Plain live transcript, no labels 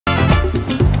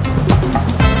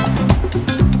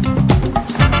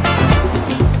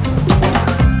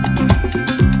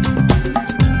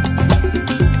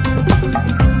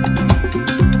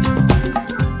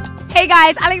Hey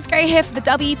guys, Alex Gray here for the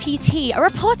WPT,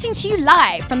 reporting to you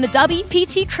live from the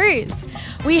WPT Cruise.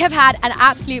 We have had an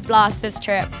absolute blast this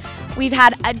trip. We've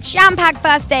had a jam-packed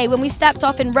first day when we stepped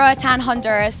off in Roatan,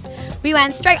 Honduras. We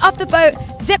went straight off the boat,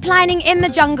 zip-lining in the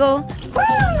jungle.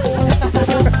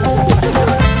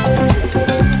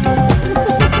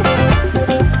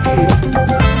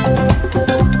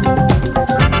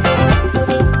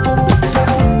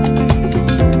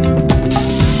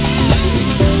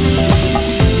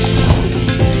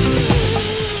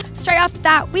 After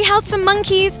that, we held some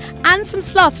monkeys and some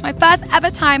sloths. My first ever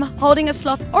time holding a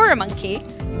sloth or a monkey. You're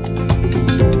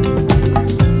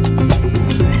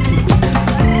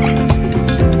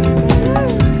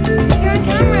on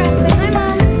camera. Say hi,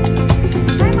 Mom.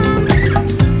 Hi, Mom.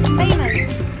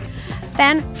 Famous.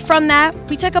 Then, from there,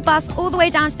 we took a bus all the way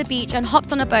down to the beach and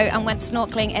hopped on a boat and went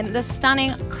snorkeling in the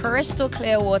stunning crystal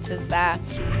clear waters there.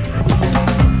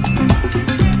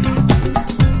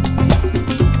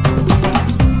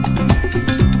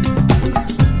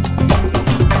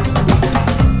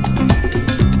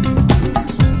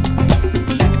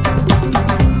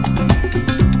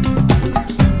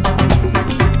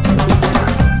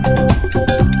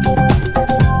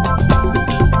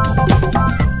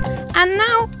 And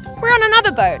now we're on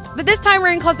another boat, but this time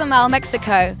we're in Cozumel,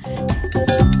 Mexico.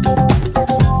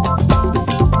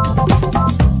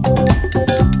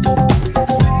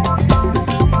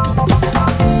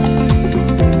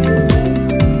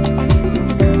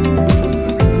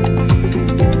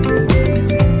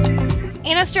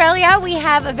 In Australia, we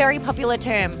have a very popular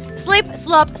term: slip,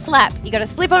 slop, slap. You gotta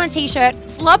slip on a t-shirt,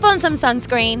 slop on some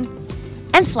sunscreen,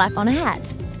 and slap on a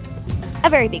hat. A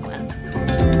very big one.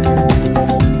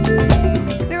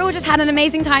 We all just had an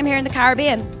amazing time here in the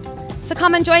Caribbean. So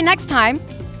come and join next time.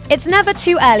 It's never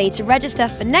too early to register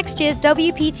for next year's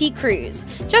WPT Cruise.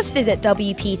 Just visit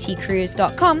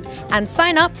WPTcruise.com and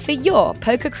sign up for your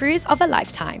poker cruise of a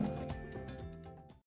lifetime.